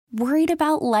Worried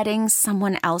about letting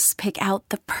someone else pick out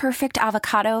the perfect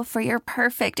avocado for your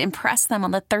perfect impress them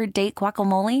on the third date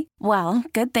guacamole? Well,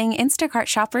 good thing Instacart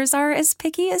shoppers are as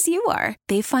picky as you are.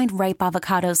 They find ripe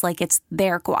avocados like it's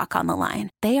their guac on the line.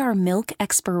 They are milk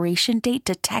expiration date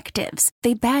detectives.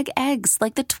 They bag eggs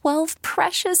like the 12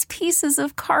 precious pieces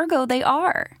of cargo they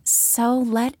are. So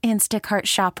let Instacart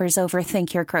shoppers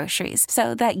overthink your groceries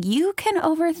so that you can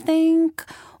overthink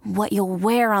what you'll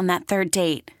wear on that third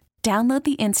date. Download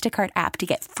the Instacart app to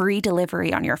get free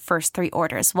delivery on your first 3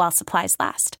 orders while supplies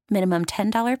last. Minimum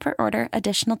 $10 per order.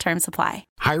 Additional terms apply.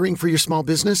 Hiring for your small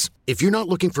business? If you're not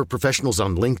looking for professionals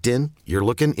on LinkedIn, you're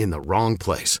looking in the wrong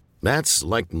place. That's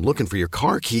like looking for your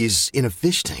car keys in a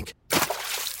fish tank.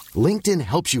 LinkedIn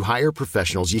helps you hire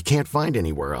professionals you can't find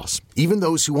anywhere else, even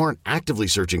those who aren't actively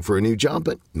searching for a new job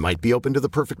but might be open to the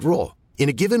perfect role. In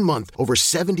a given month, over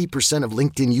 70% of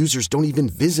LinkedIn users don't even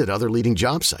visit other leading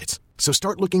job sites. So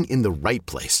start looking in the right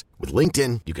place. With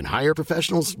LinkedIn, you can hire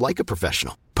professionals like a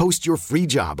professional. Post your free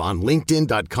job on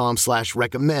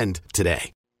linkedin.com/recommend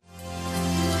today.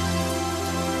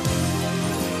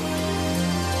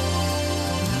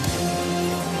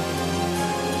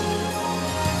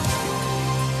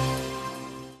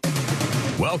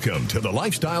 Welcome to the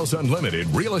Lifestyles Unlimited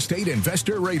Real Estate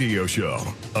Investor Radio Show,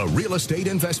 a real estate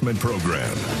investment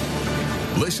program.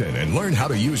 Listen and learn how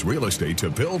to use real estate to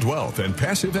build wealth and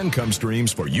passive income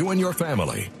streams for you and your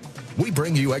family. We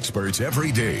bring you experts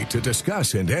every day to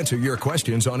discuss and answer your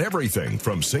questions on everything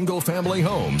from single-family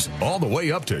homes all the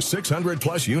way up to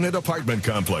 600-plus unit apartment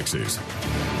complexes.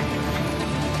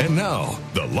 And now,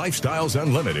 the Lifestyles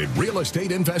Unlimited Real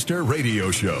Estate Investor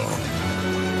Radio Show.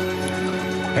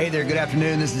 Hey there, good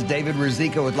afternoon. This is David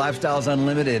Rizzico with Lifestyles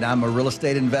Unlimited. I'm a real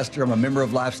estate investor. I'm a member of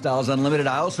Lifestyles Unlimited.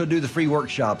 I also do the free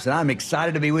workshops, and I'm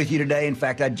excited to be with you today. In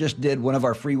fact, I just did one of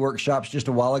our free workshops just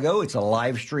a while ago. It's a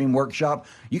live stream workshop.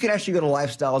 You can actually go to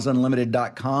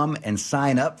lifestylesunlimited.com and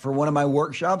sign up for one of my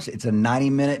workshops. It's a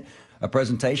 90-minute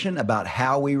presentation about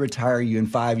how we retire you in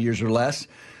 5 years or less.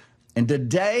 And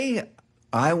today,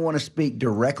 I want to speak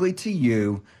directly to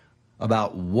you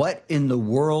about what in the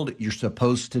world you're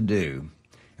supposed to do.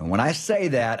 And when I say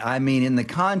that, I mean in the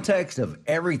context of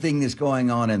everything that's going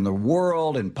on in the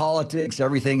world and politics,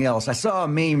 everything else. I saw a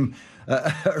meme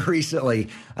recently.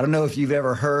 I don't know if you've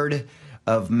ever heard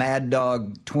of Mad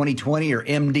Dog 2020 or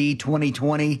MD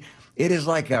 2020. It is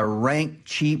like a rank,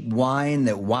 cheap wine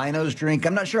that winos drink.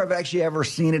 I'm not sure I've actually ever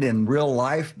seen it in real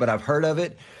life, but I've heard of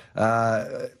it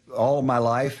all of my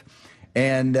life.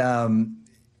 And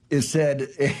it said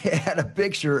it had a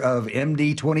picture of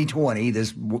MD 2020,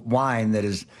 this wine that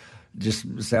is just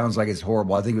sounds like it's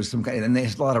horrible. I think it was some kind, and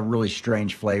there's a lot of really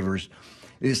strange flavors.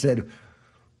 It said,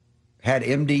 had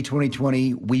MD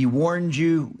 2020, we warned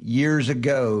you years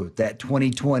ago that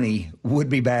 2020 would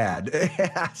be bad.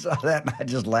 I saw that and I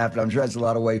just laughed. I'm sure that's a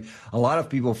lot of way a lot of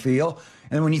people feel.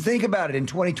 And when you think about it, in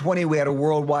 2020, we had a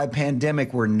worldwide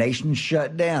pandemic where nations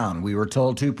shut down. We were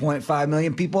told 2.5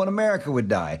 million people in America would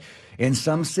die. In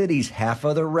some cities, half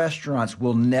of the restaurants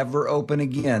will never open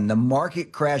again. The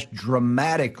market crashed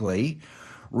dramatically,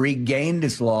 regained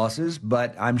its losses,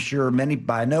 but I'm sure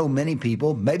I know many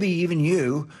people, maybe even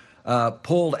you,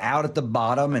 pulled out at the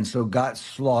bottom and so got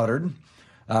slaughtered.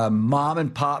 Mom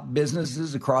and pop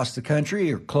businesses across the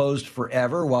country are closed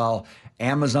forever while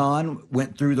Amazon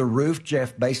went through the roof.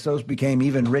 Jeff Bezos became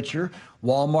even richer.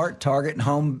 Walmart, Target, and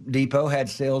Home Depot had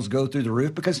sales go through the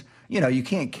roof because, you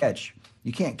can't catch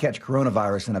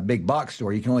coronavirus in a big box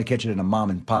store. You can only catch it in a mom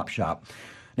and pop shop.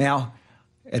 Now,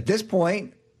 at this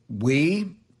point,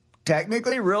 we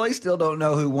technically really still don't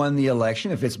know who won the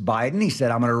election. If it's Biden, he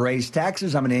said, I'm going to raise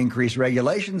taxes, I'm going to increase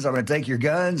regulations, I'm going to take your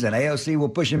guns, and AOC will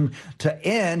push him to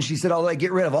end. She said,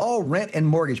 get rid of all rent and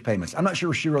mortgage payments. I'm not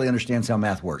sure she really understands how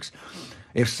math works.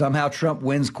 If somehow Trump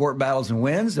wins court battles and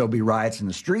wins, there'll be riots in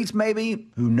the streets maybe.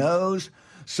 Who knows?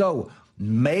 So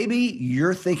maybe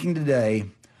you're thinking today,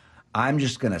 I'm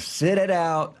just going to sit it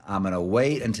out. I'm going to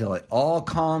wait until it all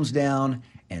calms down,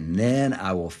 and then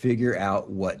I will figure out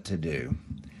what to do.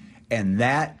 And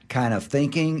that kind of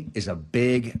thinking is a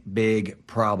big, big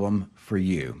problem for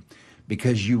you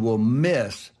because you will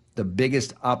miss the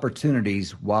biggest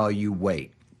opportunities while you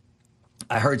wait.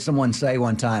 I heard someone say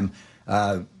one time,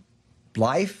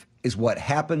 life is what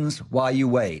happens while you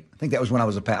wait. I think that was when I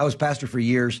was pastor for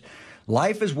years.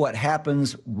 Life is what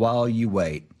happens while you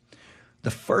wait. The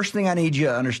first thing I need you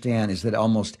to understand is that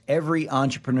almost every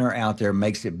entrepreneur out there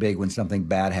makes it big when something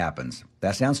bad happens.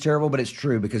 That sounds terrible, but it's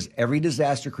true because every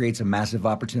disaster creates a massive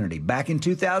opportunity. Back in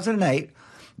 2008,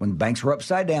 when banks were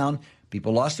upside down,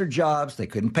 people lost their jobs, they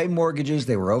couldn't pay mortgages,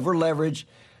 they were over leveraged,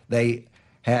 they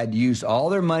had used all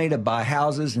their money to buy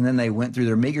houses, and then they went through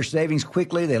their meager savings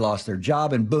quickly. They lost their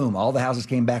job, and boom, all the houses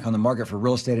came back on the market for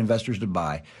real estate investors to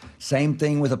buy. Same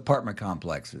thing with apartment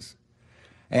complexes.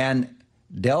 And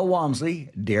Del Walmsley,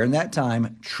 during that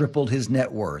time, tripled his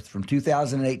net worth from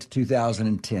 2008 to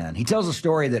 2010. He tells a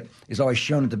story that is always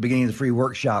shown at the beginning of the free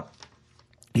workshop.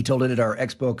 He told it at our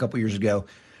expo a couple years ago.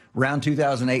 Around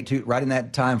 2008, right in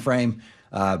that time frame,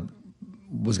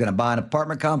 was going to buy an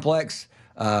apartment complex.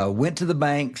 Went to the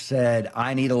bank, said,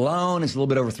 I need a loan. It's a little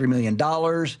bit over $3 million.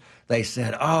 They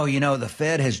said, oh, the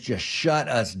Fed has just shut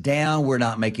us down. We're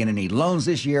not making any loans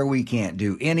this year. We can't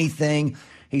do anything.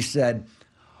 He said,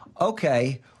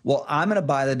 okay, well, I'm going to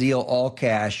buy the deal all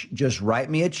cash. Just write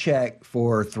me a check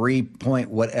for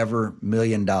 $3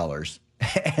 million.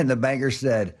 And the banker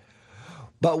said,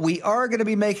 but we are going to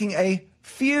be making a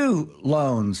few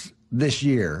loans this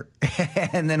year.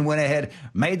 And then went ahead,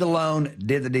 made the loan,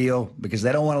 did the deal, because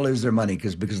they don't want to lose their money,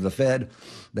 because of the Fed,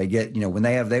 they get, when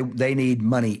they need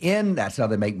money in, that's how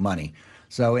they make money.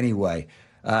 So anyway,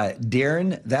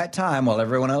 during that time, while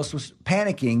everyone else was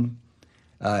panicking,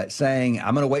 saying,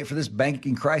 I'm going to wait for this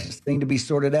banking crisis thing to be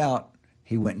sorted out,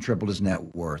 he went and tripled his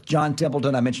net worth. John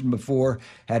Templeton, I mentioned before,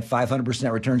 had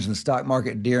 500% returns in the stock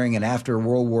market during and after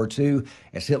World War II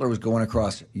as Hitler was going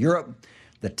across Europe.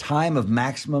 The time of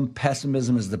maximum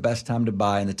pessimism is the best time to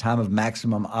buy, and the time of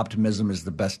maximum optimism is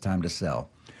the best time to sell.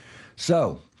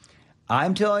 So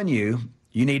I'm telling you,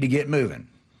 you need to get moving.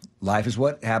 Life is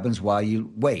what happens while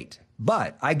you wait.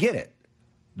 But I get it.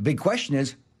 The big question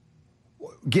is,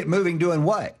 get moving doing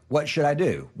what? What should I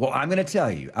do? Well, I'm going to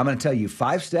tell you. I'm going to tell you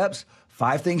 5 steps,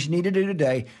 5 things you need to do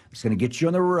today. It's going to get you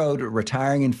on the road to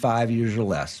retiring in 5 years or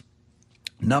less.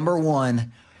 Number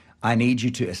 1, I need you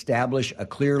to establish a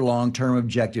clear long-term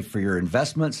objective for your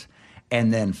investments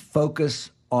and then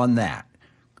focus on that.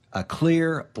 A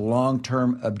clear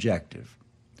long-term objective.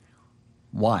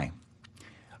 Why?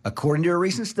 According to a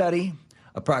recent study,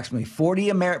 approximately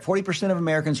 40% of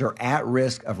Americans are at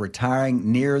risk of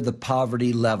retiring near the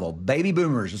poverty level. Baby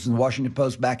boomers, this is in the Washington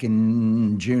Post back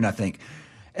in June, I think,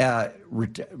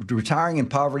 retiring in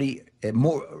poverty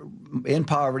more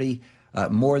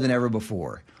than ever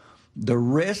before. The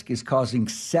risk is causing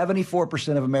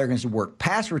 74% of Americans to work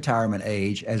past retirement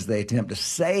age as they attempt to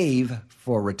save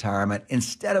for retirement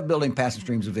instead of building passive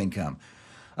streams of income.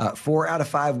 4 out of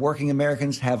 5 working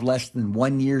Americans have less than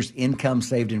 1 year's income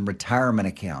saved in retirement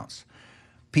accounts.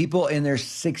 People in their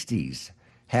 60s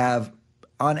have,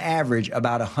 on average,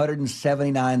 about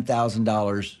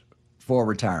 $179,000 for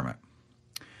retirement.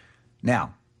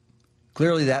 Now,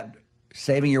 clearly that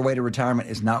saving your way to retirement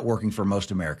is not working for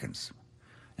most Americans.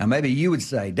 Now, maybe you would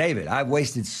say, David, I've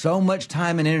wasted so much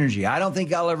time and energy. I don't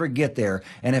think I'll ever get there.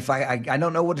 And if I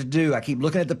don't know what to do, I keep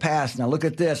looking at the past, and I look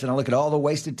at this, and I look at all the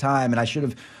wasted time, and I should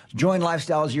have joined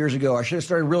Lifestyles years ago. I should have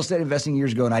started real estate investing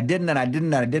years ago, and I didn't. I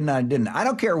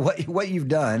don't care what you've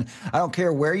done. I don't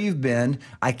care where you've been.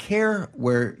 I care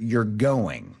where you're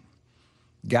going.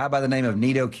 A guy by the name of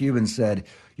Nito Cuban said,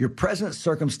 your present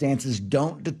circumstances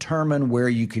don't determine where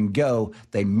you can go.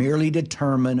 They merely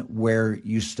determine where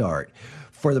you start.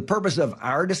 For the purpose of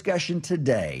our discussion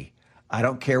today, I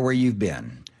don't care where you've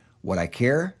been. What I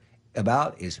care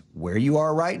about is where you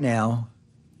are right now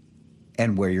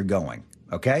and where you're going,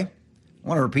 okay? I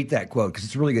want to repeat that quote because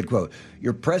it's a really good quote.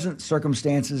 Your present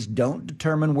circumstances don't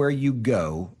determine where you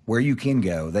go, where you can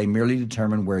go. They merely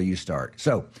determine where you start.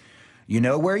 So, you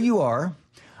know where you are.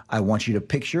 I want you to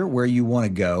picture where you want to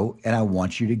go, and I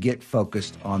want you to get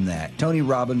focused on that. Tony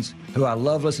Robbins, who I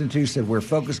love listening to, said, where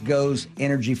focus goes,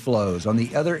 energy flows. On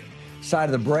the other side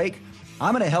of the break,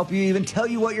 I'm going to help you even tell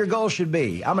you what your goal should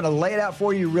be. I'm going to lay it out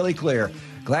for you really clear.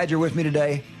 Glad you're with me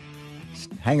today.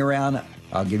 Hang around.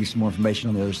 I'll give you some more information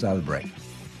on the other side of the break.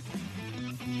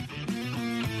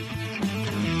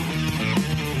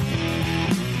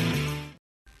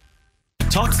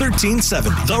 Talk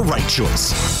 1370, the right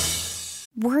choice.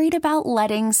 Worried about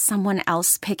letting someone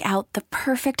else pick out the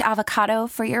perfect avocado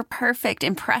for your perfect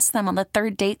impress them on the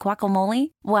third date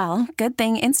guacamole? Well, good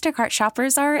thing Instacart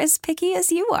shoppers are as picky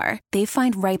as you are. They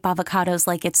find ripe avocados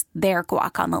like it's their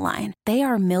guac on the line. They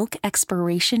are milk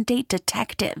expiration date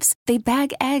detectives. They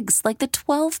bag eggs like the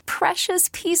 12 precious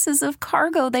pieces of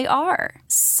cargo they are.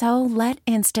 So let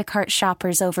Instacart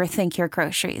shoppers overthink your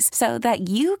groceries so that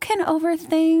you can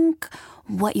overthink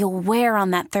what you'll wear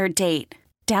on that third date.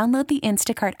 Download the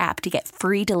Instacart app to get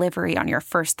free delivery on your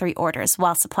first 3 orders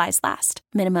while supplies last.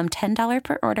 Minimum $10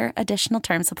 per order. Additional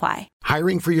terms apply.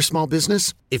 Hiring for your small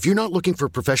business? If you're not looking for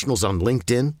professionals on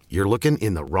LinkedIn, you're looking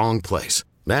in the wrong place.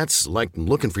 That's like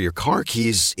looking for your car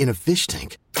keys in a fish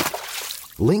tank.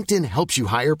 LinkedIn helps you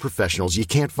hire professionals you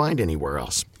can't find anywhere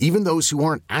else, even those who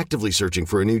aren't actively searching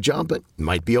for a new job but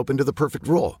might be open to the perfect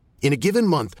role. In a given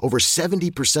month, over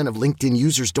 70% of LinkedIn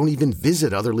users don't even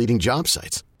visit other leading job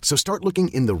sites. So start looking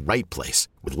in the right place.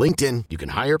 With LinkedIn, you can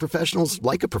hire professionals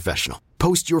like a professional.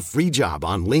 Post your free job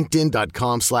on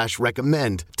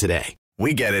linkedin.com/recommend today.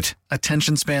 We get it.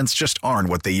 Attention spans just aren't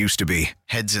what they used to be.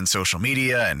 Heads in social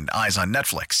media and eyes on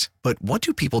Netflix. But what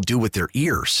do people do with their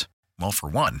ears? Well, for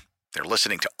one, they're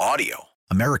listening to audio.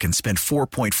 Americans spend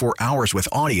 4.4 hours with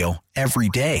audio every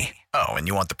day. Oh, and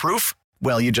you want the proof?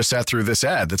 Well, you just sat through this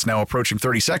ad that's now approaching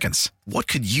 30 seconds. What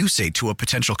could you say to a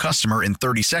potential customer in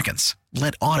 30 seconds?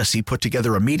 Let Odyssey put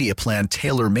together a media plan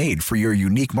tailor-made for your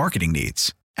unique marketing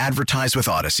needs. Advertise with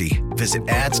Odyssey. Visit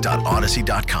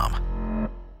ads.odyssey.com.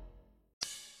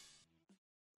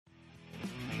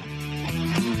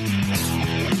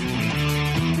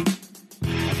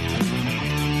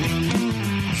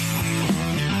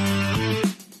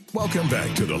 Welcome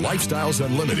back to the Lifestyles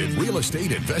Unlimited Real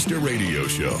Estate Investor Radio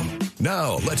Show.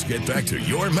 Now, let's get back to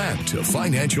your map to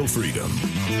financial freedom.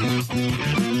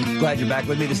 Glad you're back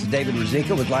with me. This is David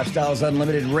Ruzicka with Lifestyles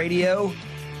Unlimited Radio.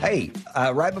 Hey,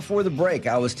 right before the break,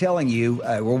 I was telling you,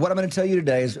 what I'm going to tell you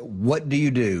today is, what do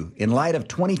you do? In light of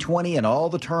 2020 and all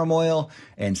the turmoil,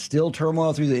 and still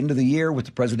turmoil through the end of the year with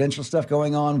the presidential stuff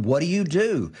going on, what do you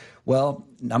do? Well,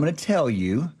 I'm going to tell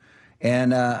you,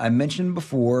 and I mentioned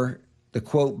before the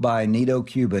quote by Nito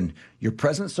Cuban: your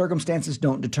present circumstances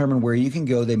don't determine where you can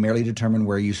go, they merely determine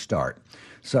where you start.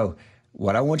 So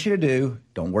what I want you to do,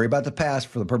 don't worry about the past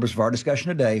for the purpose of our discussion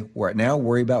today. Right now,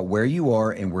 worry about where you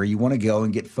are and where you want to go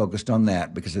and get focused on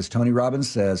that. Because as Tony Robbins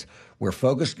says, where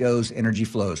focus goes, energy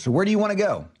flows. So where do you want to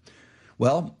go?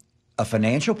 Well, a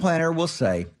financial planner will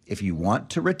say, if you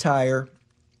want to retire,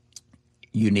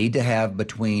 you need to have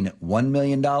between $1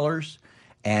 million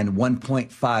and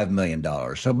 $1.5 million.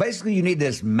 So basically, you need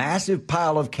this massive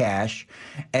pile of cash,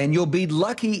 and you'll be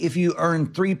lucky if you earn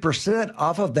 3%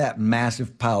 off of that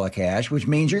massive pile of cash, which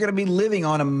means you're going to be living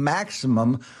on a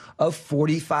maximum of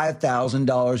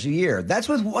 $45,000 a year. That's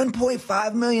with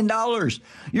 $1.5 million.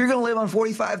 You're going to live on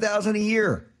 $45,000 a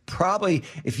year. Probably,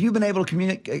 if you've been able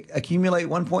to accumulate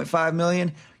 $1.5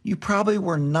 million, you probably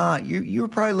were not. You were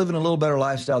probably living a little better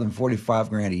lifestyle than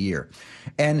 $45,000 a year.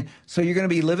 And so you're going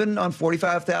to be living on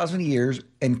 $45,000 a year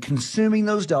and consuming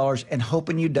those dollars and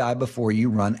hoping you die before you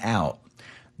run out.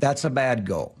 That's a bad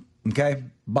goal. Okay?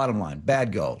 Bottom line,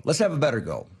 bad goal. Let's have a better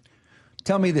goal.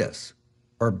 Tell me this,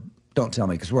 or don't tell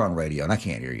me because we're on radio and I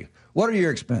can't hear you. What are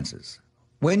your expenses?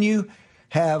 When you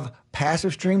have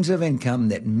passive streams of income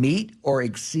that meet or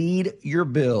exceed your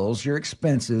bills, your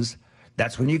expenses,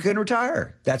 that's when you can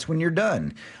retire. That's when you're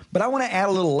done. But I want to add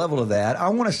a little level to that. I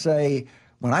want to say,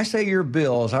 when I say your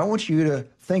bills, I want you to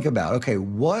think about, okay,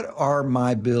 what are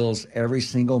my bills every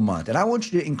single month? And I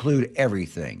want you to include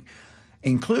everything.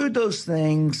 Include those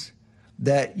things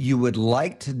that you would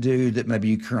like to do that maybe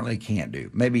you currently can't do.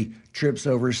 Maybe trips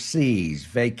overseas,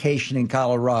 vacation in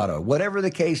Colorado, whatever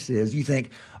the case is. You think,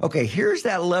 okay, here's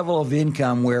that level of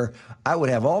income where I would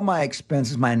have all my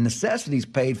expenses, my necessities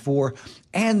paid for,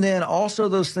 and then also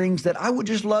those things that I would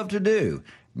just love to do.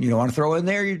 You don't want to throw in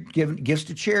there, you give gifts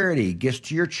to charity, gifts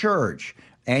to your church,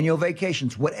 annual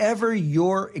vacations, whatever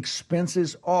your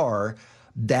expenses are.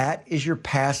 That is your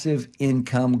passive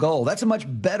income goal. That's a much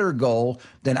better goal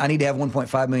than I need to have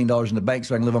 $1.5 million in the bank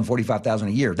so I can live on $45,000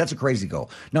 a year. That's a crazy goal.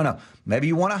 No. Maybe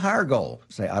you want a higher goal.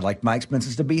 Say, I'd like my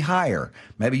expenses to be higher.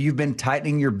 Maybe you've been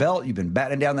tightening your belt. You've been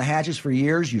battening down the hatches for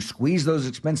years. You squeeze those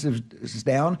expenses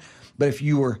down. But if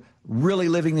you were really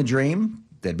living the dream,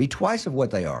 they'd be twice of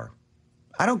what they are.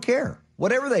 I don't care.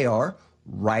 Whatever they are,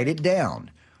 write it down.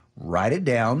 Write it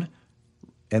down.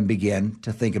 And begin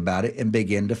to think about it and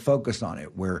begin to focus on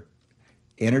it. Where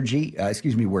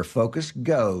focus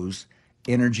goes,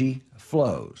 energy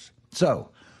flows. So,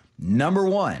 number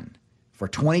one, for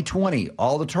 2020,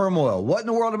 all the turmoil, what in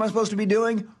the world am I supposed to be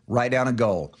doing? Write down a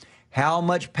goal. How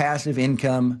much passive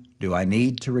income do I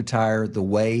need to retire the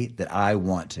way that I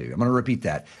want to? I'm going to repeat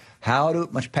that. How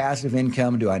much passive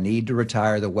income do I need to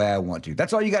retire the way I want to?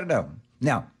 That's all you got to know.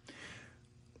 Now,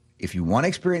 if you want to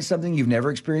experience something you've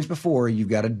never experienced before, you've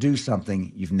got to do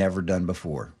something you've never done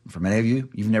before. For many of you,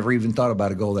 you've never even thought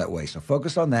about a goal that way. So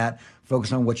focus on that.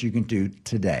 Focus on what you can do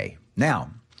today. Now,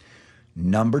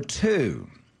 number two.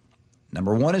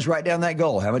 Number one is write down that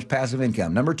goal. How much passive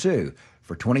income? Number two,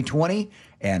 for 2020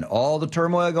 and all the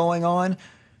turmoil going on,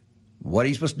 what are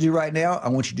you supposed to do right now? I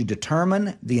want you to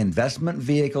determine the investment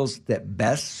vehicles that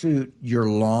best suit your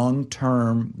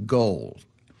long-term goals.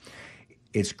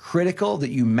 It's critical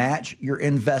that you match your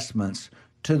investments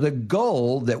to the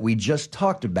goal that we just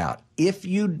talked about. If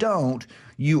you don't,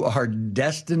 you are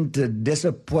destined to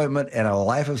disappointment and a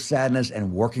life of sadness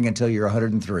and working until you're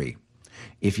 103,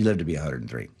 if you live to be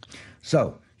 103.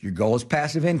 So your goal is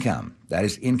passive income. That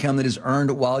is income that is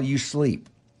earned while you sleep.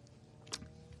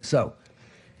 So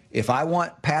if I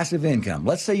want passive income,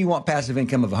 let's say you want passive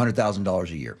income of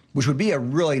 $100,000 a year, which would be a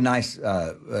really nice,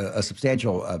 a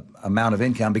substantial amount of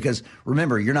income, because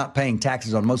remember, you're not paying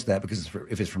taxes on most of that because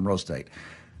if it's from real estate.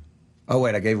 Oh,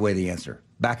 wait, I gave away the answer.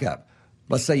 Back up.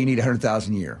 Let's say you need $100,000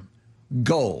 a year.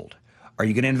 Gold. Are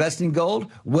you going to invest in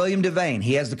gold? William Devane,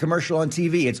 he has the commercial on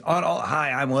TV. It's on all.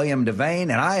 Hi, I'm William Devane,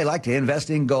 and I like to invest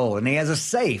in gold. And he has a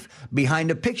safe behind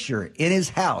a picture in his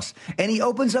house. And he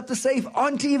opens up the safe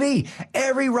on TV.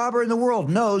 Every robber in the world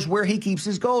knows where he keeps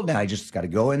his gold now. He just got to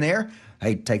go in there.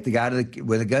 Hey, take the guy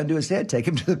with a gun to his head, take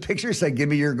him to the picture, say, give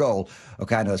me your gold.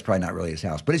 Okay, I know it's probably not really his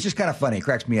house, but it's just kind of funny. It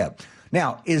cracks me up.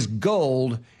 Now, is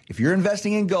gold, if you're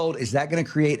investing in gold, is that going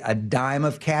to create a dime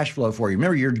of cash flow for you?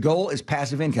 Remember, your goal is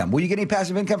passive income. Will you get any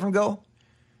passive income from gold?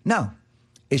 No.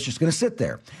 It's just going to sit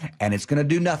there, and it's going to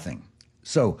do nothing.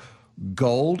 So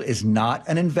gold is not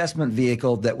an investment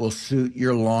vehicle that will suit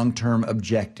your long-term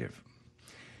objective.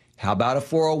 How about a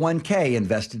 401k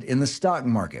invested in the stock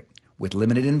market with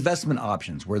limited investment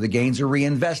options where the gains are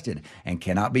reinvested and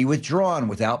cannot be withdrawn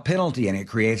without penalty, and it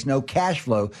creates no cash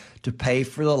flow to pay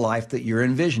for the life that you're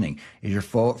envisioning? Is your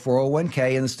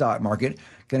 401k in the stock market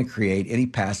going to create any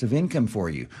passive income for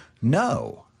you?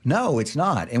 No, it's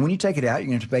not. And when you take it out, you're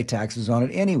going to have to pay taxes on it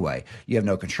anyway. You have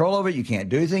no control over it. You can't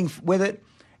do anything with it.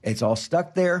 It's all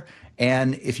stuck there.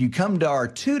 And if you come to our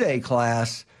 2-day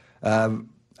class,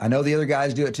 I know the other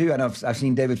guys do it too. I know I've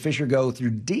seen David Fisher go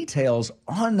through details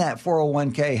on that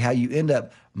 401k, how you end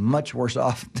up much worse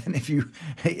off than if you,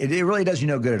 it really does you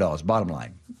no good at all. It's bottom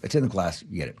line. It's in the class.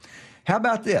 You get it. How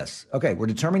about this? Okay, we're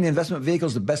determining the investment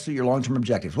vehicles that best suit your long-term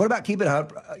objectives. What about keeping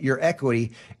your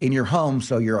equity in your home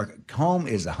so your home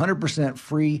is 100%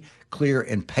 free, clear,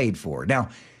 and paid for? Now,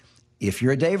 if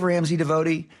you're a Dave Ramsey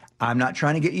devotee, I'm not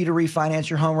trying to get you to refinance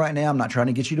your home right now. I'm not trying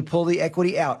to get you to pull the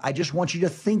equity out. I just want you to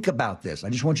think about this.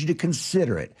 I just want you to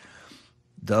consider it.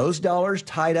 Those dollars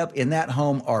tied up in that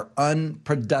home are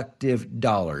unproductive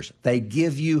dollars. They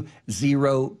give you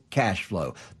zero cash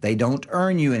flow. They don't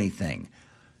earn you anything.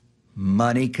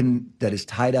 Money that is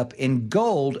tied up in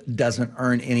gold doesn't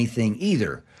earn anything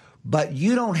either. But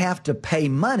you don't have to pay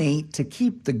money to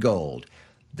keep the gold.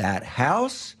 That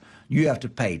house, you have to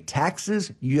pay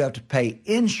taxes, you have to pay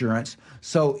insurance,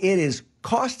 so it is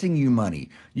costing you money.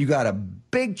 You got a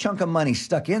big chunk of money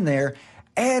stuck in there,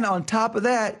 and on top of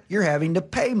that, you're having to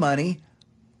pay money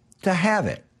to have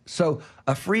it. So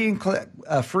a free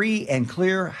and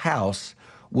clear house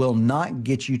will not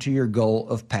get you to your goal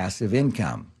of passive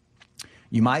income.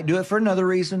 You might do it for another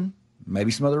reason,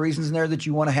 maybe some other reasons in there that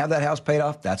you want to have that house paid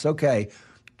off. That's okay.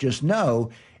 Just know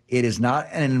it is not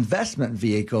an investment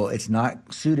vehicle. It's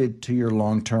not suited to your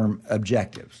long-term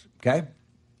objectives, okay?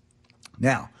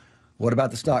 Now, what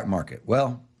about the stock market?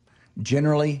 Well,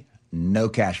 generally, no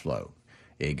cash flow.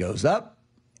 It goes up,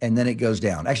 and then it goes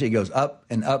down. Actually, it goes up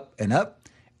and up and up,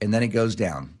 and then it goes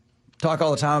down. Talk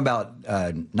all the time about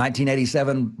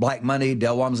 1987, Black Monday,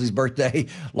 Del Walmsley's birthday,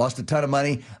 lost a ton of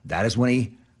money. That is when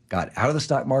he got out of the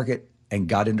stock market and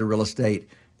got into real estate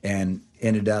and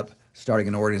ended up starting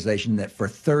an organization that for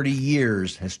 30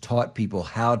 years has taught people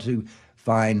how to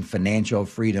find financial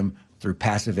freedom through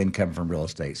passive income from real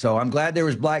estate. So I'm glad there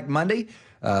was Black Monday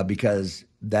because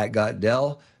that got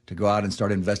Del to go out and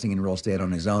start investing in real estate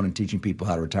on his own and teaching people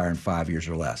how to retire in 5 years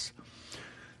or less.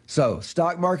 So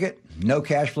stock market, no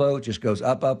cash flow, it just goes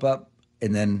up, up, up,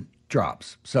 and then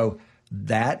drops. So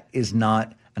that is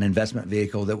not an investment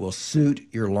vehicle that will suit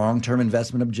your long-term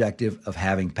investment objective of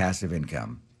having passive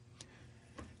income.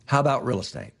 How about real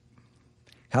estate?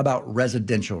 How about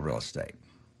residential real estate?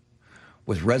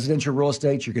 With residential real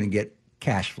estate, you're going to get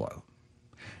cash flow.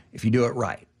 If you do it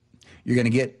right, you're going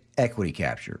to get equity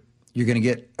capture. You're going to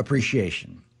get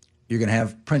appreciation. You're going to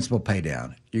have principal pay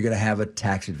down. You're going to have a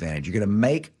tax advantage. You're going to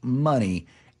make money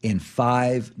in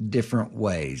 5 different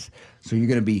ways. So you're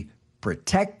going to be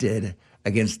protected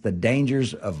against the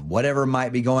dangers of whatever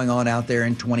might be going on out there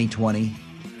in 2020.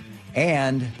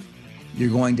 And you're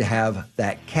going to have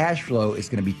that cash flow is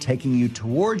going to be taking you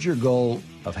towards your goal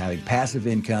of having passive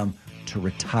income to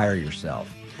retire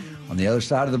yourself. On the other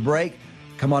side of the break,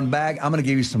 come on back. I'm going to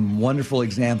give you some wonderful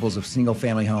examples of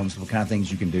single-family homes, what kind of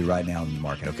things you can do right now in the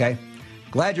market, okay?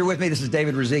 Glad you're with me. This is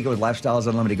David Ruzicka with Lifestyles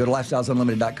Unlimited. Go to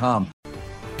lifestylesunlimited.com.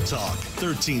 Talk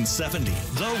 1370,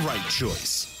 the right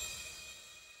choice.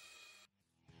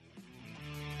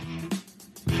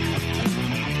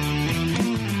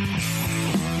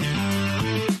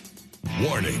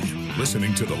 Warning.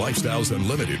 Listening to the Lifestyles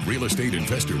Unlimited Real Estate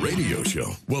Investor Radio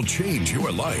Show will change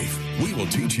your life. We will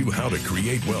teach you how to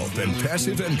create wealth and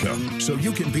passive income so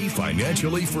you can be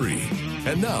financially free.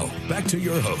 And now, back to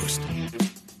your host.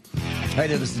 Hey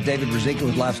there, this is David Ruzicka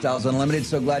with Lifestyles Unlimited.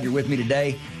 So glad you're with me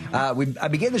today. I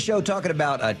began the show talking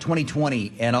about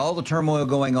 2020 and all the turmoil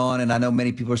going on, and I know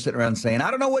many people are sitting around saying,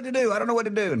 I don't know what to do. I don't know what to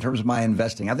do in terms of my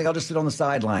investing. I think I'll just sit on the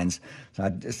sidelines. So I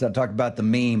talked about the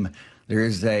meme. There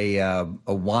is a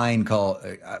wine called,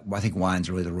 I think wine's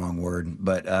really the wrong word,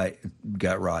 but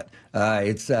got rot.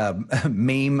 It's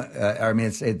meme,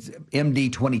 it's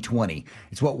MD 2020.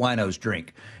 It's what winos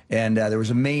drink. And there was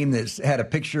a meme that had a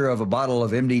picture of a bottle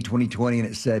of MD 2020, and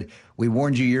it said, we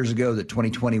warned you years ago that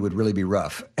 2020 would really be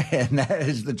rough. And that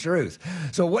is the truth.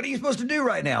 So what are you supposed to do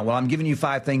right now? Well, I'm giving you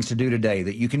 5 things to do today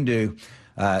that you can do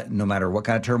no matter what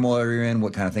kind of turmoil you're in,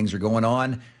 what kind of things are going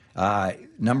on.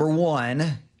 Number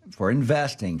 1, for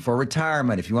investing, for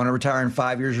retirement, if you want to retire in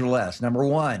 5 years or less. Number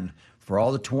 1, for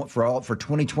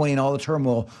 2020 and all the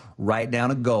turmoil, write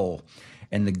down a goal.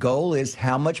 And the goal is,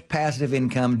 how much passive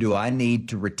income do I need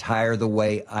to retire the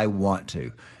way I want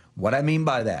to? What I mean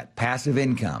by that, passive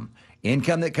income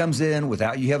that comes in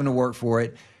without you having to work for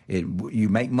it. You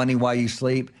make money while you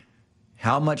sleep.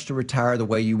 How much to retire the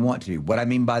way you want to? What I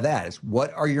mean by that is,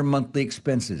 what are your monthly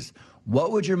expenses?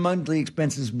 What would your monthly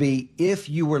expenses be if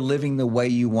you were living the way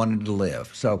you wanted to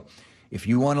live? So if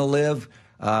you want to live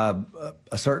a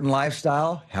certain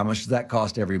lifestyle, how much does that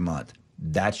cost every month?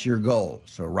 That's your goal.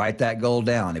 So write that goal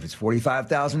down. If it's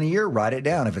 $45,000 a year, write it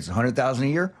down. If it's $100,000 a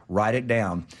year, write it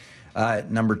down.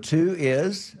 Number 2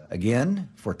 is, again,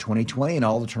 for 2020 and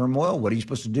all the turmoil, what are you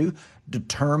supposed to do?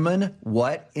 Determine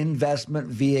what investment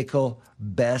vehicle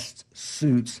best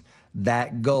suits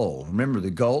that goal. Remember, the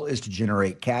goal is to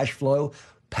generate cash flow,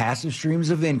 passive streams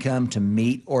of income to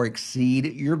meet or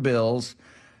exceed your bills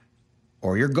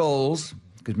or your goals.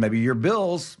 Because maybe your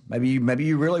bills, maybe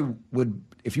you really would,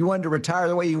 if you wanted to retire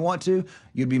the way you want to,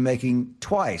 you'd be making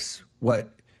twice what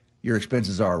your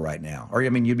expenses are right now. Or,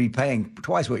 you'd be paying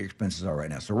twice what your expenses are right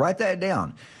now. So write that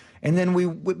down. And then we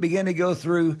begin to go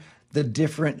through the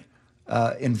different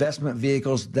investment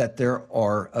vehicles that there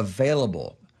are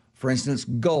available. For instance,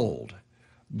 gold.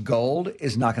 Gold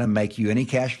is not going to make you any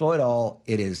cash flow at all.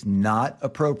 It is not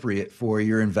appropriate for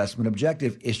your investment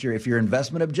objective. If your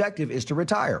investment objective is to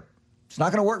retire, it's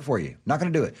not going to work for you. Not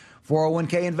going to do it.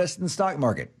 401k invest in the stock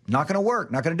market. Not going to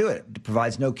work. Not going to do it. It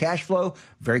provides no cash flow.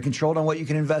 Very controlled on what you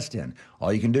can invest in.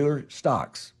 All you can do are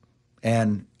stocks.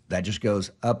 And that just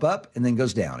goes up, and then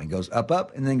goes down. And goes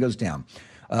up, and then goes down.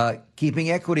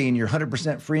 Keeping equity in your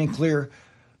 100% free and clear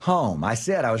home. I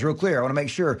was real clear. I want to make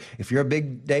sure if you're a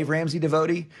big Dave Ramsey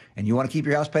devotee and you want to keep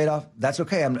your house paid off, that's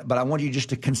okay. But I want you just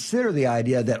to consider the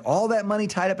idea that all that money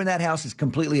tied up in that house is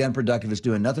completely unproductive. It's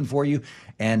doing nothing for you.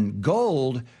 And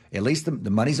gold, at least the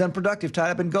money's unproductive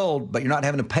tied up in gold, but you're not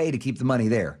having to pay to keep the money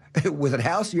there. With a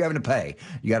house, you're having to pay.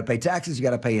 You got to pay taxes. You got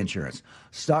to pay insurance.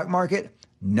 Stock market,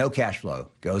 no cash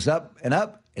flow. Goes up, and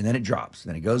then it drops.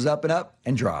 Then it goes up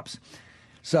and drops.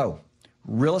 So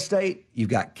real estate, you've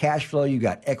got cash flow, you've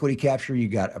got equity capture,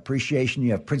 you've got appreciation, you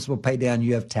have principal pay down,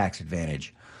 you have tax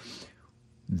advantage.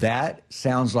 That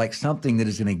sounds like something that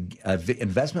is an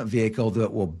investment vehicle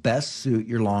that will best suit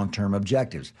your long-term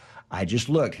objectives. I just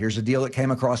looked. Here's a deal that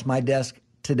came across my desk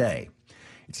today.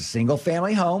 It's a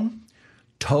single-family home.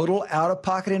 Total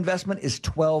out-of-pocket investment is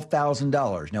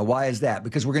 $12,000. Now, why is that?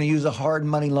 Because we're going to use a hard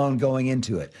money loan going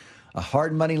into it. A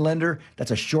hard money lender,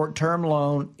 that's a short-term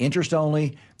loan, interest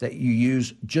only, that you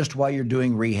use just while you're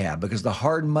doing rehab, because the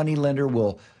hard money lender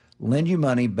will lend you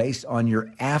money based on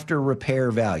your after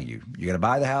repair value. You're going to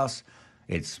buy the house,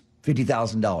 it's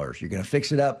 $50,000. You're going to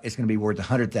fix it up, it's going to be worth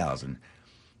 $100,000.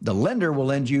 The lender will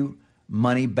lend you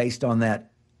money based on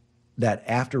that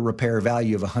after repair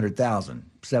value of $100,000,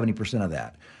 70% of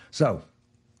that. So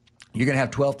you're going to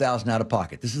have $12,000 out of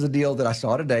pocket. This is a deal that I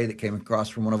saw today that came across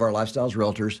from one of our Lifestyles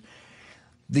realtors.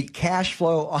 The cash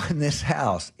flow on this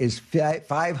house is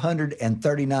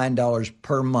 $539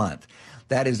 per month.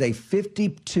 That is a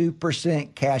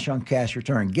 52% cash-on-cash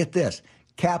return. Get this,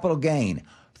 capital gain,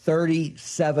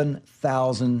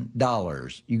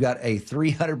 $37,000. You got a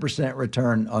 300%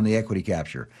 return on the equity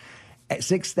capture. At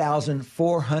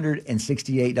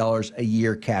 $6,468 a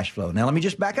year cash flow. Now, let me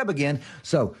just back up again.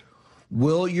 So,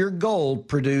 will your gold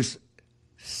produce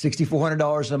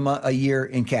 $6,400 a year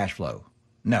in cash flow?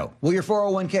 No. Will your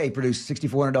 401k produce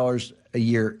 $6,400 a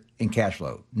year in cash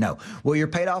flow? No. Will your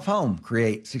paid off home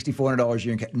create $6,400 a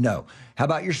year in cash? No. How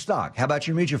about your stock? How about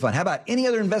your mutual fund? How about any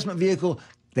other investment vehicle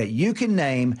that you can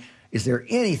name? Is there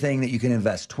anything that you can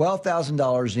invest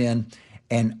 $12,000 in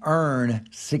and earn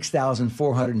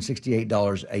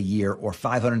 $6,468 a year or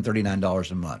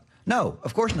 $539 a month? No,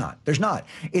 of course not. There's not.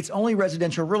 It's only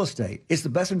residential real estate. It's the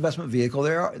best investment vehicle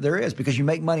there is because you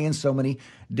make money in so many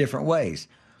different ways.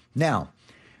 Now,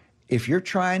 if you're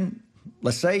trying,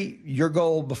 let's say your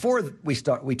goal before we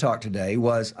talked today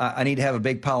was I need to have a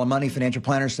big pile of money. Financial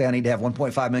planners say I need to have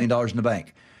 $1.5 million in the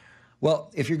bank. Well,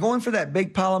 if you're going for that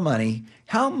big pile of money,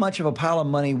 how much of a pile of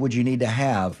money would you need to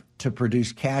have to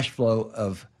produce cash flow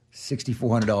of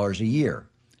 $6,400 a year?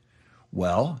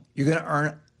 Well, you're going to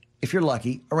earn, if you're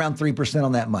lucky, around 3%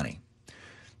 on that money.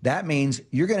 That means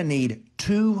you're going to need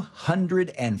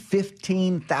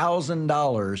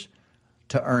 $215,000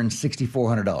 to earn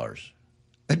 $6,400.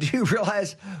 Do you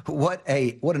realize what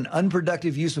an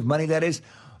unproductive use of money that is?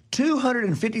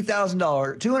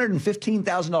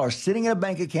 $215,000 sitting in a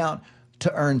bank account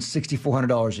to earn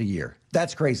 $6,400 a year.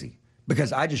 That's crazy.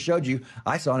 Because I just showed you,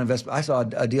 I saw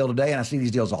a deal today, and I see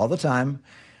these deals all the time,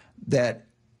 that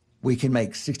we can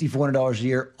make $6,400 a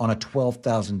year on a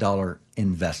 $12,000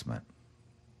 investment.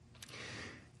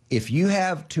 If you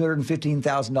have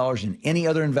 $215,000 in any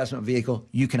other investment vehicle,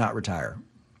 you cannot retire.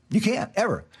 You can't,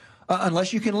 ever.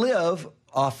 Unless you can live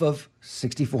off of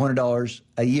 $6,400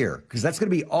 a year, because that's going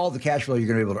to be all the cash flow you're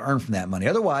going to be able to earn from that money.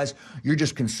 Otherwise, you're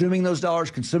just consuming those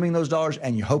dollars,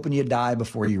 and you're hoping you die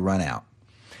before you run out.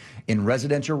 In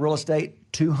residential real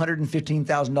estate,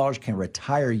 $215,000 can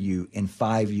retire you in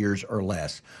 5 years or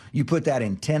less. You put that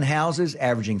in 10 houses,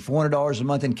 averaging $400 a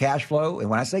month in cash flow. And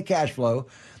when I say cash flow,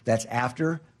 that's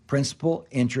after principal,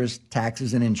 interest,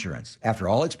 taxes, and insurance. After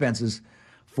all expenses,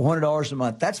 $400 a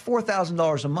month. That's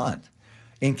 $4,000 a month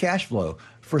in cash flow.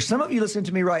 For some of you listening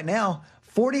to me right now,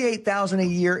 $48,000 a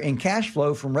year in cash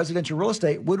flow from residential real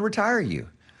estate would retire you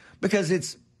because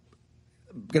it's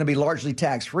going to be largely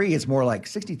tax-free. It's more like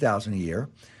 $60,000 a year.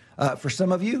 For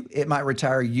some of you, it might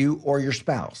retire you or your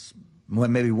spouse.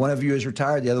 When maybe one of you is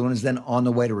retired, the other one is then on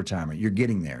the way to retirement. You're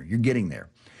getting there.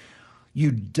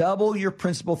 You double your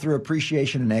principal through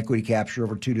appreciation and equity capture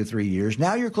over 2 to 3 years.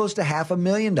 Now you're close to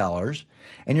 $500,000,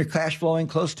 and you're cash flowing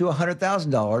close to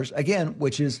 $100,000, again,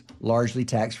 which is largely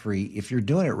tax-free if you're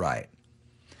doing it right.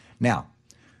 Now,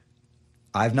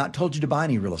 I've not told you to buy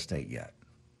any real estate yet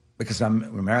because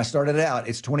remember I started out,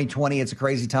 it's 2020, it's a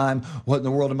crazy time. What in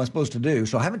the world am I supposed to do?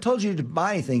 So I haven't told you to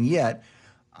buy anything yet.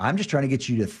 I'm just trying to get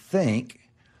you to think,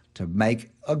 to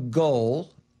make a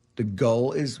goal. The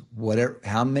goal is what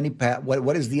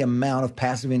is the amount of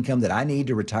passive income that I need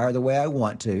to retire the way I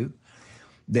want to.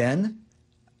 Then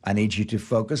I need you to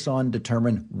focus on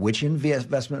determine which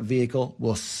investment vehicle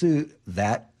will suit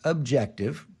that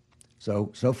objective.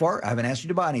 So far, I haven't asked you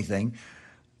to buy anything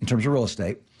in terms of real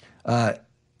estate.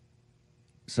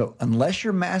 So unless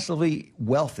you're massively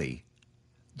wealthy,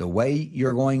 the way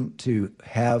you're going to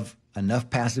have enough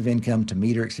passive income to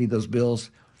meet or exceed those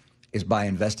bills is by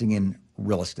investing in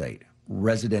real estate,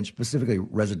 specifically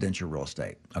residential real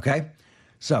estate. Okay?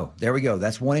 So there we go.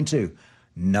 That's 1 and 2.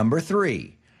 Number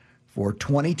 3, for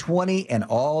 2020 and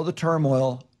all the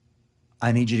turmoil,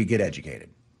 I need you to get educated.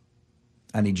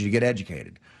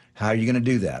 How are you going to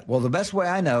do that? Well, the best way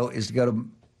I know is to go to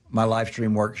my live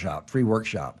stream workshop, free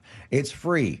workshop. It's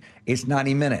free. It's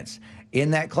 90 minutes.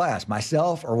 In that class,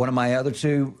 myself or one of my other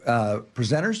 2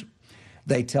 presenters,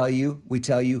 we tell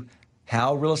you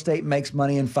how real estate makes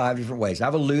money in 5 different ways.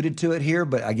 I've alluded to it here,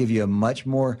 but I give you a much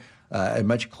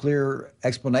clearer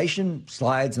explanation,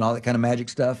 slides and all that kind of magic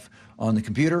stuff on the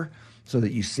computer so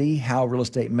that you see how real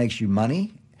estate makes you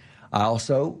money. I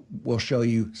also will show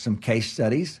you some case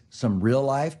studies, some real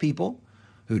life people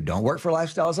who don't work for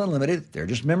Lifestyles Unlimited. They're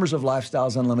just members of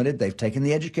Lifestyles Unlimited. They've taken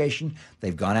the education.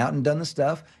 They've gone out and done the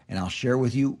stuff, and I'll share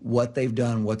with you what they've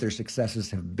done, what their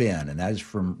successes have been, and that is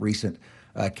from recent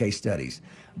case studies.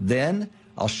 Then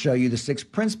I'll show you the 6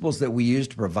 principles that we use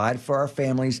to provide for our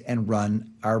families and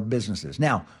run our businesses.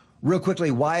 Now, real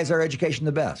quickly, why is our education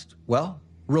the best? Well,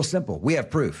 real simple. We have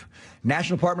proof.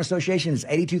 National Apartment Association has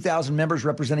 82,000 members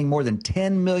representing more than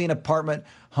 10 million apartment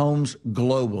homes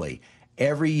globally.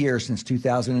 Every year since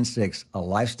 2006, a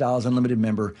Lifestyles Unlimited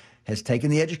member has taken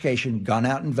the education, gone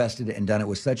out, invested it, and done it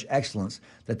with such excellence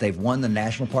that they've won the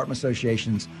National Apartment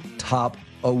Association's top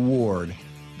award,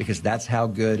 because that's how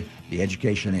good the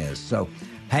education is. So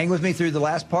hang with me through the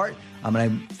last part. I'm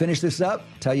going to finish this up,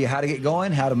 tell you how to get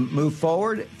going, how to move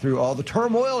forward through all the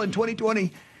turmoil in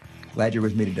 2020. Glad you're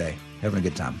with me today. Having a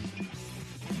good time.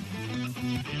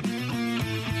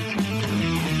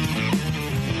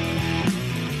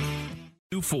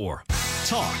 For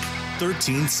Talk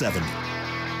 1370.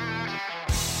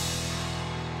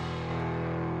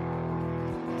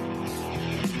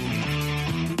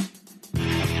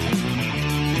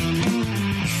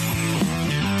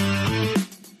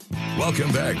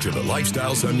 Welcome back to the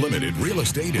Lifestyles Unlimited Real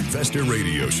Estate Investor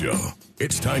Radio Show.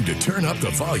 It's time to turn up the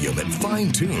volume and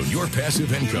fine-tune your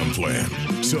passive income plan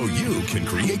so you can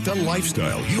create the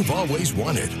lifestyle you've always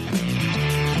wanted.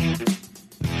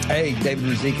 Hey, David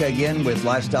Ruzicka again with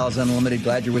Lifestyles Unlimited.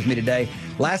 Glad you're with me today.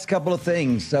 Last couple of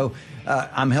things. So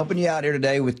I'm helping you out here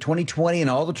today with 2020 and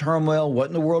all the turmoil. What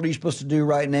in the world are you supposed to do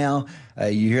right now?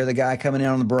 You hear the guy coming in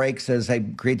on the break says, hey,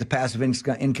 create the passive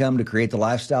income to create the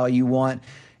lifestyle you want.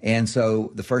 And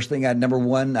so the first thing number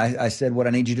one, I said what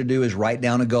I need you to do is write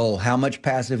down a goal. How much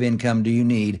passive income do you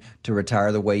need to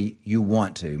retire the way you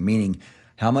want to? Meaning,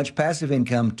 how much passive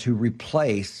income to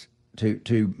replace,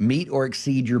 to meet or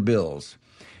exceed your bills?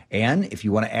 And if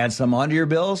you want to add some onto your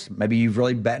bills, maybe you've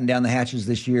really battened down the hatches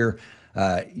this year.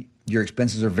 Your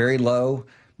expenses are very low,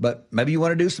 but maybe you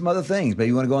want to do some other things. Maybe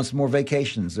you want to go on some more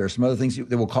vacations. There are some other things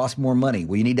that will cost more money.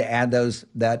 Well, you need to add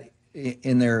that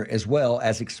in there as well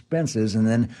as expenses, and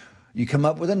then you come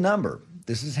up with a number.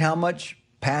 This is how much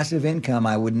passive income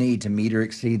I would need to meet or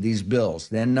exceed these bills.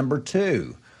 Then number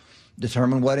two,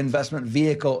 determine what investment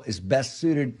vehicle is best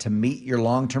suited to meet your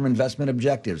long-term investment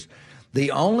objectives.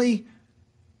 The only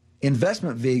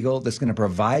investment vehicle that's going to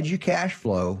provide you cash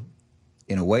flow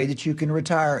in a way that you can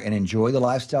retire and enjoy the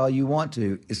lifestyle you want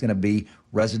to is going to be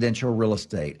residential real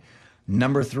estate.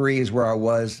 Number three is where I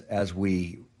was as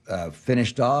we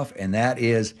finished off, and that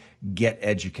is get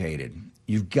educated.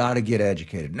 You've got to get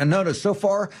educated. Now, notice, so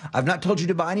far, I've not told you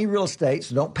to buy any real estate,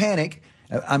 so don't panic.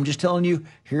 I'm just telling you,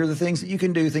 here are the things that you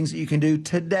can do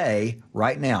today,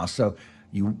 right now. So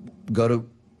you go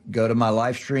to my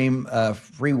live stream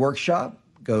free workshop.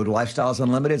 Go to Lifestyles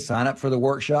Unlimited, sign up for the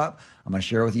workshop. I'm going to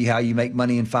share with you how you make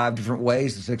money in 5 different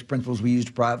ways, the 6 principles we use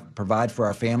to provide for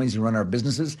our families and run our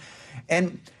businesses.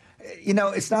 And, you know,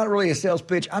 it's not really a sales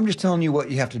pitch. I'm just telling you what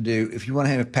you have to do if you want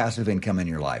to have passive income in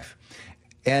your life.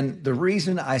 And the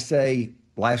reason I say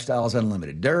Lifestyles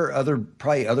Unlimited, there are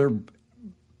probably other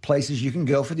places you can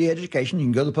go for the education. You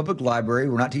can go to the public library.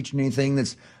 We're not teaching anything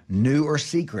that's new or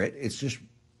secret. It's just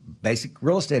basic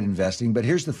real estate investing. But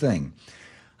here's the thing.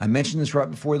 I mentioned this right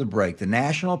before the break. The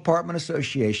National Apartment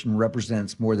Association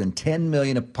represents more than 10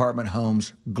 million apartment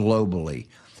homes globally.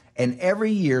 And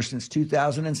every year since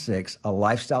 2006, a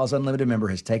Lifestyles Unlimited member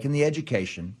has taken the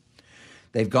education.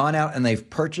 They've gone out and they've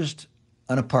purchased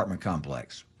an apartment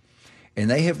complex. And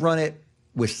they have run it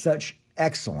with such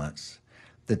excellence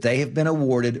that they have been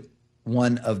awarded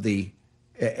one of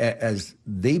as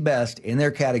the best in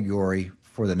their category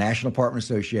for the National Apartment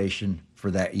Association for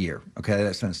that year. Okay,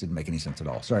 that sentence didn't make any sense at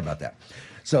all. Sorry about that.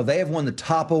 So they have won the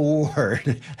top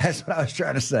award. That's what I was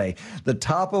trying to say. The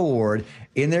top award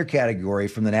in their category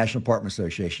from the National Apartment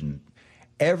Association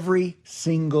every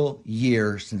single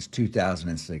year since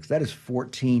 2006. That is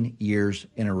 14 years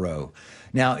in a row.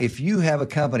 Now, if you have a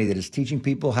company that is teaching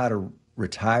people how to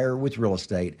retire with real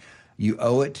estate, you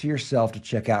owe it to yourself to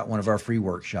check out one of our free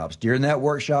workshops. During that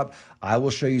workshop, I will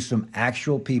show you some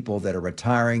actual people that are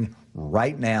retiring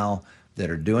right now, that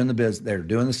are doing the business, that are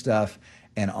doing the stuff,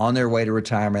 and on their way to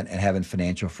retirement and having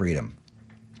financial freedom.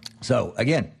 So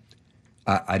again,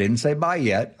 I didn't say buy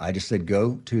yet. I just said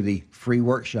go to the free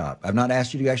workshop. I've not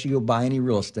asked you to actually go buy any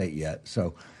real estate yet.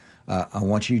 So I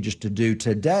want you just to do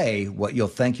today what you'll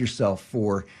thank yourself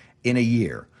for in a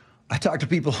year. I talk to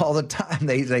people all the time.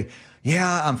 They say,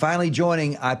 yeah, I'm finally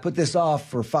joining. I put this off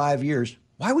for 5 years.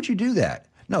 Why would you do that?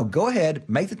 No, go ahead,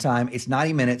 make the time. It's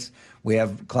 90 minutes. We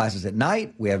have classes at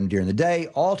night. We have them during the day,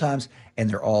 all times, and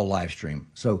they're all live stream.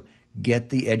 So get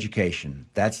the education.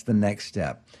 That's the next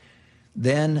step.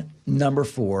 Then number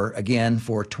 4, again,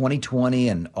 for 2020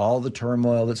 and all the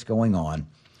turmoil that's going on,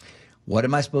 what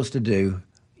am I supposed to do?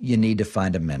 You need to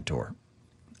find a mentor.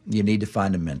 You need to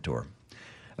find a mentor.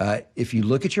 If you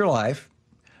look at your life,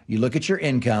 you look at your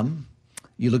income,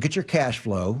 you look at your cash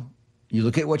flow, you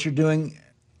look at what you're doing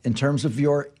in terms of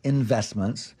your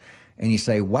investments, and you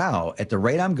say, wow, at the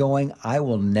rate I'm going, I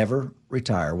will never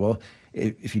retire. Well,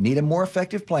 if you need a more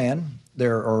effective plan,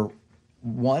 there are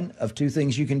one of 2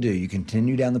 things you can do. You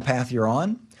continue down the path you're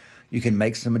on. You can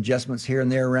make some adjustments here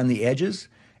and there around the edges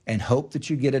and hope that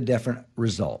you get a different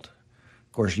result.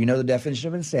 Of course, you know the definition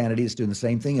of insanity is doing the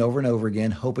same thing over and over again,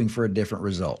 hoping for a different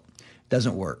result.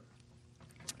 Doesn't work.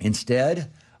 Instead,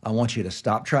 I want you to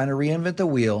stop trying to reinvent the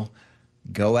wheel.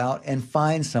 Go out and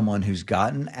find someone who's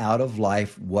gotten out of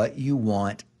life what you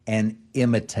want and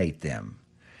imitate them.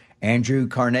 Andrew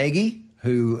Carnegie,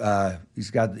 who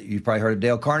you've probably heard of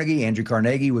Dale Carnegie. Andrew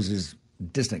Carnegie was his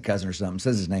distant cousin or something,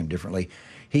 says his name differently.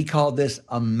 He called this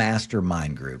a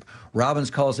mastermind group.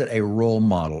 Robbins calls it a role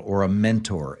model or a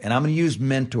mentor. And I'm going to use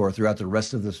mentor throughout the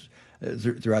rest of this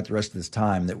throughout the rest of this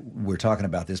time that we're talking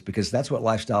about this, because that's what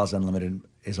Lifestyles Unlimited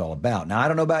is all about. Now, I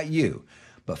don't know about you,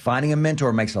 but finding a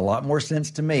mentor makes a lot more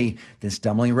sense to me than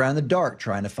stumbling around in the dark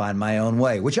trying to find my own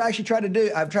way, which I actually try to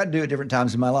do. I've tried to do at different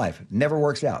times in my life. It never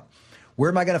works out. Where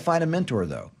am I going to find a mentor,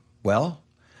 though? Well,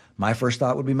 my first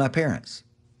thought would be my parents.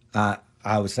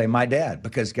 I would say my dad,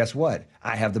 because guess what?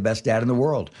 I have the best dad in the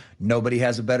world. Nobody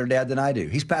has a better dad than I do.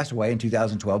 He's passed away in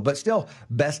 2012, but still,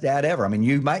 best dad ever. I mean,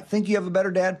 you might think you have a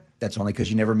better dad. That's only because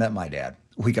you never met my dad.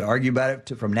 We could argue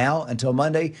about it from now until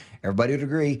Monday. Everybody would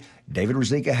agree David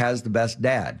Ruzicka has the best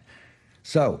dad.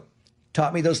 So,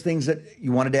 taught me those things that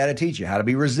you want a dad to teach you: how to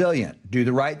be resilient, do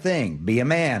the right thing, be a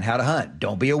man, how to hunt,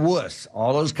 don't be a wuss,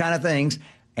 all those kind of things.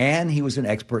 And he was an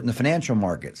expert in the financial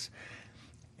markets.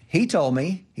 He told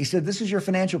me, he said, this is your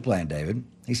financial plan, David.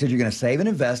 He said, you're going to save and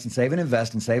invest and save and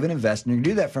invest and save and invest. And you're going to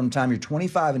do that from the time you're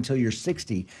 25 until you're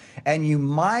 60. And you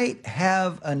might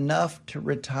have enough to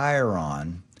retire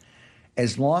on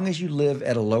as long as you live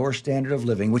at a lower standard of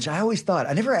living, which I always thought.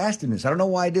 I never asked him this. I don't know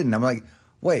why I didn't. I'm like,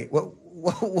 wait,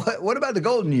 what about the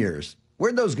golden years?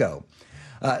 Where'd those go?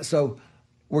 So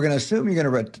we're going to assume you're going to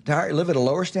retire, live at a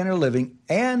lower standard of living,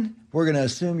 and we're going to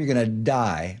assume you're going to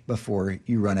die before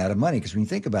you run out of money. Because when you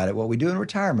think about it, what we do in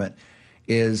retirement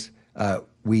is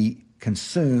we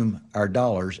consume our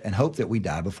dollars and hope that we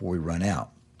die before we run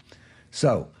out.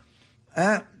 So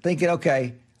thinking,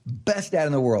 okay, best dad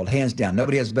in the world, hands down.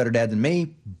 Nobody has a better dad than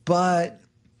me, but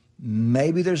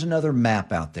maybe there's another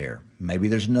map out there. Maybe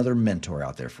there's another mentor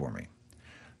out there for me.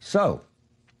 So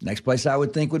next place I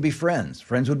would think would be friends.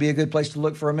 Friends would be a good place to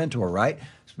look for a mentor, right?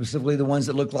 Specifically the ones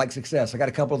that look like success. I got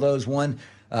a couple of those. One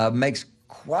makes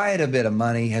quite a bit of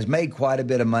money, has made quite a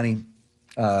bit of money,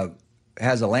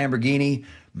 has a Lamborghini,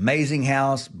 amazing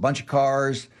house, bunch of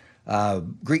cars,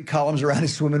 Greek columns around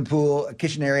his swimming pool, a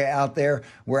kitchen area out there.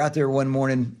 We're out there one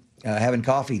morning having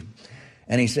coffee,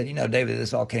 and he said, you know, David,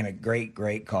 this all came at great,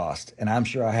 great cost. And I'm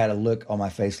sure I had a look on my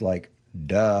face like,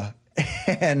 duh.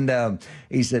 And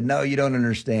he said, no, you don't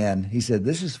understand. He said,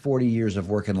 this is 40 years of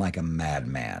working like a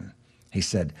madman. He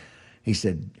said,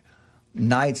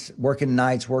 working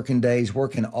nights, working days,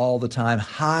 working all the time,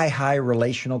 high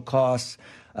relational costs.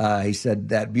 He said,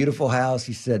 that beautiful house,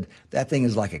 he said, that thing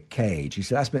is like a cage. He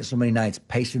said, I spent so many nights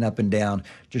pacing up and down,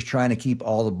 just trying to keep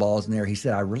all the balls in there. He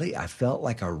said, I felt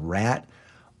like a rat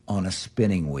on a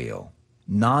spinning wheel,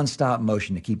 nonstop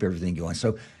motion to keep everything going.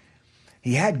 So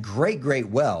he had great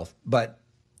wealth, but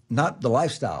not the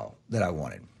lifestyle that I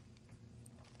wanted.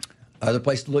 Other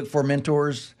place to look for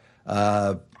mentors,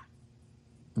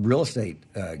 real estate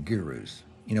gurus.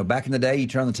 You know, back in the day, you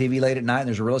turn on the TV late at night and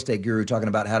there's a real estate guru talking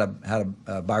about how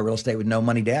to buy real estate with no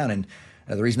money down. And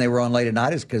the reason they were on late at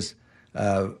night is because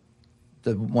the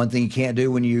one thing you can't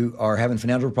do when you are having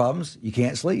financial problems, you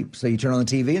can't sleep. So you turn on the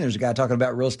TV and there's a guy talking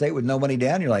about real estate with no money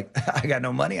down. You're like, I got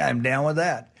no money. I'm down with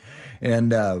that.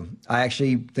 And I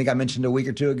actually think I mentioned a week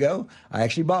or two ago, I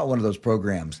actually bought one of those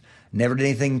programs. Never did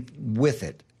anything with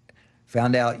it.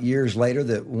 Found out years later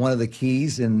that one of the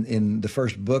keys in the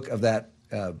first book of that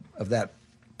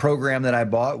program that I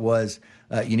bought was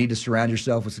you need to surround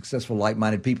yourself with successful,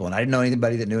 like-minded people. And I didn't know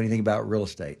anybody that knew anything about real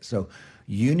estate. So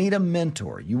you need a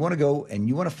mentor. You want to go and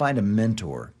you want to find a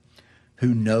mentor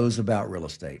who knows about real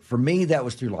estate. For me, that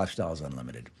was through Lifestyles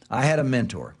Unlimited. I had a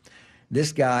mentor.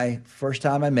 This guy, first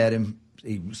time I met him,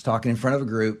 he was talking in front of a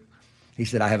group. He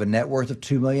said, I have a net worth of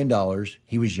 $2 million.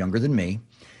 He was younger than me.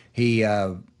 He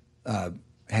had,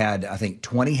 I think,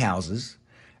 20 houses,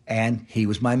 and he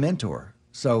was my mentor.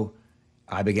 So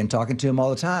I began talking to him all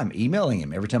the time, emailing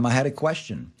him every time I had a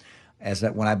question.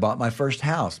 When I bought my first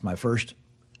house, my first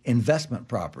investment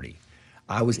property,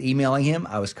 I was emailing him.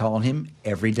 I was calling him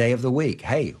every day of the week.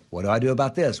 Hey, what do I do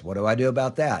about this? What do I do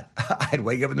about that? I'd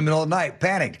wake up in the middle of the night,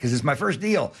 panicked, because it's my first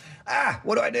deal.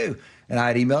 What do I do? And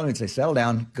I'd email him and say, settle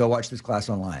down, go watch this class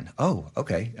online. Oh,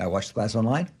 okay. I watched the class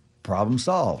online. Problem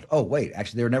solved. Oh, wait,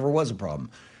 actually, there never was a problem.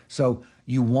 So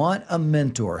you want a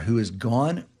mentor who has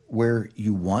gone where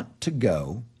you want to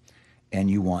go, and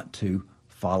you want to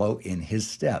follow in his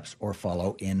steps or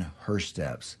follow in her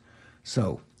steps.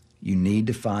 So you need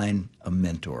to find a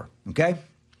mentor, okay?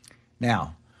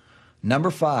 Now, number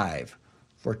 5,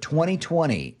 for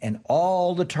 2020 and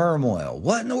all the turmoil,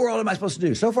 what in the world am I supposed to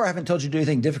do? So far, I haven't told you to do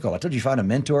anything difficult. I told you find a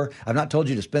mentor. I've not told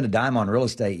you to spend a dime on real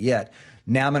estate yet.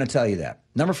 Now I'm going to tell you that.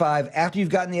 Number 5, after you've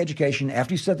gotten the education,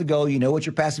 after you set the goal, you know what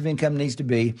your passive income needs to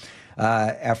be.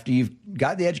 After you've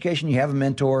got the education, you have a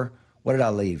mentor. What did I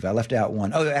leave? I left out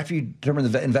one. Oh, after you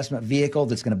determine the investment vehicle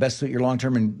that's going to best suit your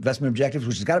long-term investment objectives,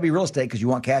 which has got to be real estate because you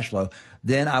want cash flow,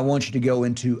 then I want you to go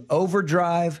into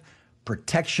overdrive,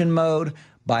 protection mode,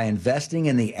 by investing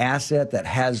in the asset that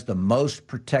has the most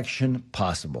protection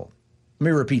possible. Let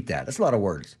me repeat that. That's a lot of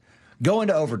words. Go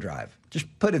into overdrive. Just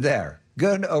put it there.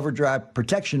 Go into overdrive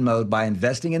protection mode by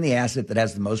investing in the asset that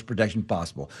has the most protection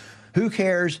possible. Who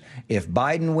cares if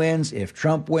Biden wins, if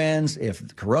Trump wins,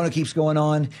 if Corona keeps going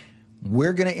on?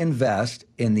 We're going to invest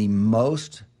in the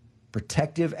most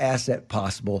protective asset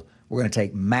possible. We're going to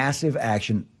take massive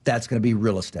action. That's going to be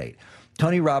real estate.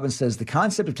 Tony Robbins says the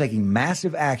concept of taking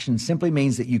massive action simply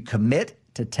means that you commit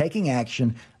to taking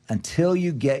action until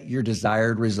you get your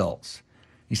desired results.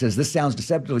 He says this sounds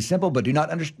deceptively simple, but do not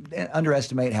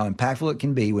underestimate how impactful it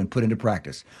can be when put into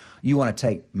practice. You want to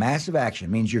take massive action.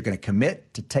 It means you're going to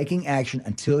commit to taking action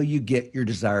until you get your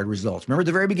desired results. Remember at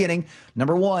the very beginning,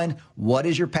 number one, what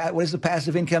is the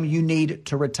passive income you need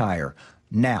to retire?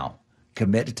 Now,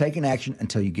 commit to taking action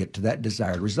until you get to that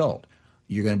desired result.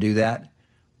 You're going to do that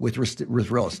with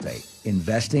real estate,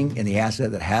 investing in the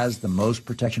asset that has the most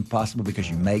protection possible because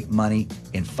you make money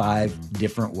in 5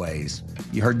 different ways.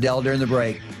 You heard Dell during the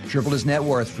break, tripled his net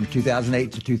worth from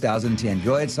 2008 to 2010.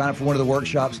 Go ahead, sign up for one of the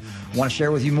workshops. I want to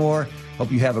share with you more.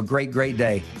 Hope you have a great, great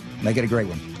day. Make it a great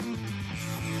one.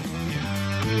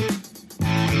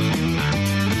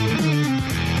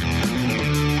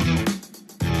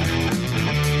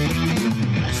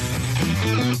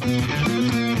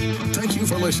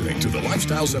 Listening to the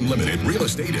Lifestyles Unlimited Real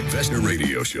Estate Investor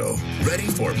Radio Show. Ready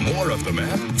for more of the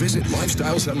map? Visit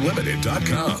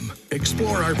lifestylesunlimited.com.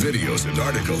 Explore our videos and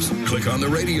articles. Click on the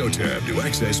radio tab to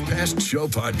access past show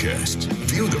podcasts.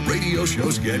 View the radio show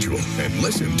schedule and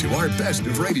listen to our best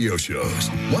of radio shows.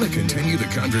 Want to continue the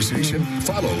conversation?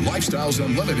 Follow Lifestyles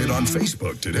Unlimited on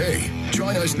Facebook today.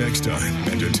 Join us next time.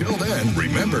 And until then,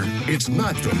 remember, it's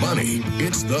not the money,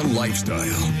 it's the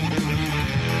lifestyle.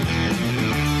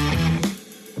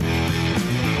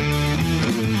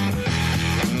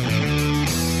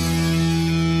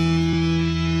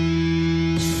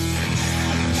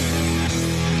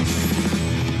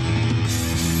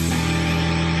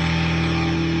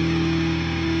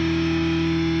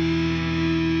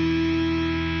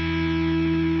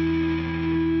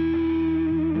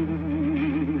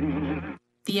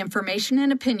 The information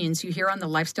and opinions you hear on the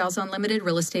Lifestyles Unlimited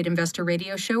Real Estate Investor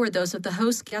Radio Show are those of the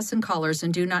hosts, guests, and callers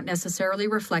and do not necessarily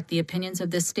reflect the opinions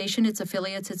of this station, its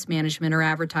affiliates, its management, or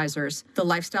advertisers. The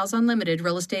Lifestyles Unlimited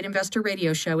Real Estate Investor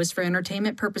Radio Show is for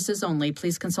entertainment purposes only.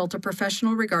 Please consult a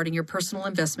professional regarding your personal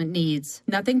investment needs.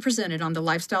 Nothing presented on the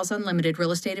Lifestyles Unlimited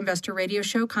Real Estate Investor Radio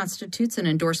Show constitutes an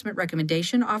endorsement,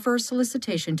 recommendation, offer, or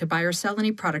solicitation to buy or sell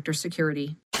any product or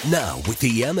security. Now, with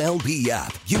the MLB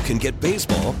app, you can get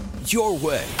baseball your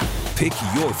way. Pick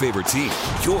your favorite team,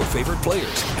 your favorite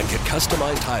players, and get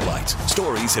customized highlights,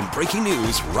 stories, and breaking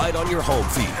news right on your home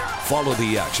feed. Follow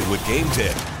the action with Game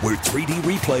 10, where 3D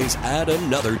replays add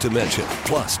another dimension.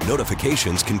 Plus,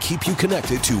 notifications can keep you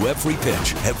connected to every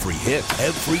pitch, every hit,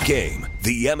 every game.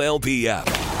 The MLB app.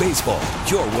 Baseball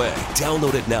your way.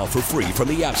 Download it now for free from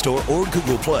the App Store or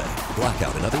Google Play.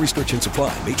 Blackout and other restrictions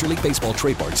apply. Major League Baseball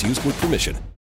trademarks used with permission.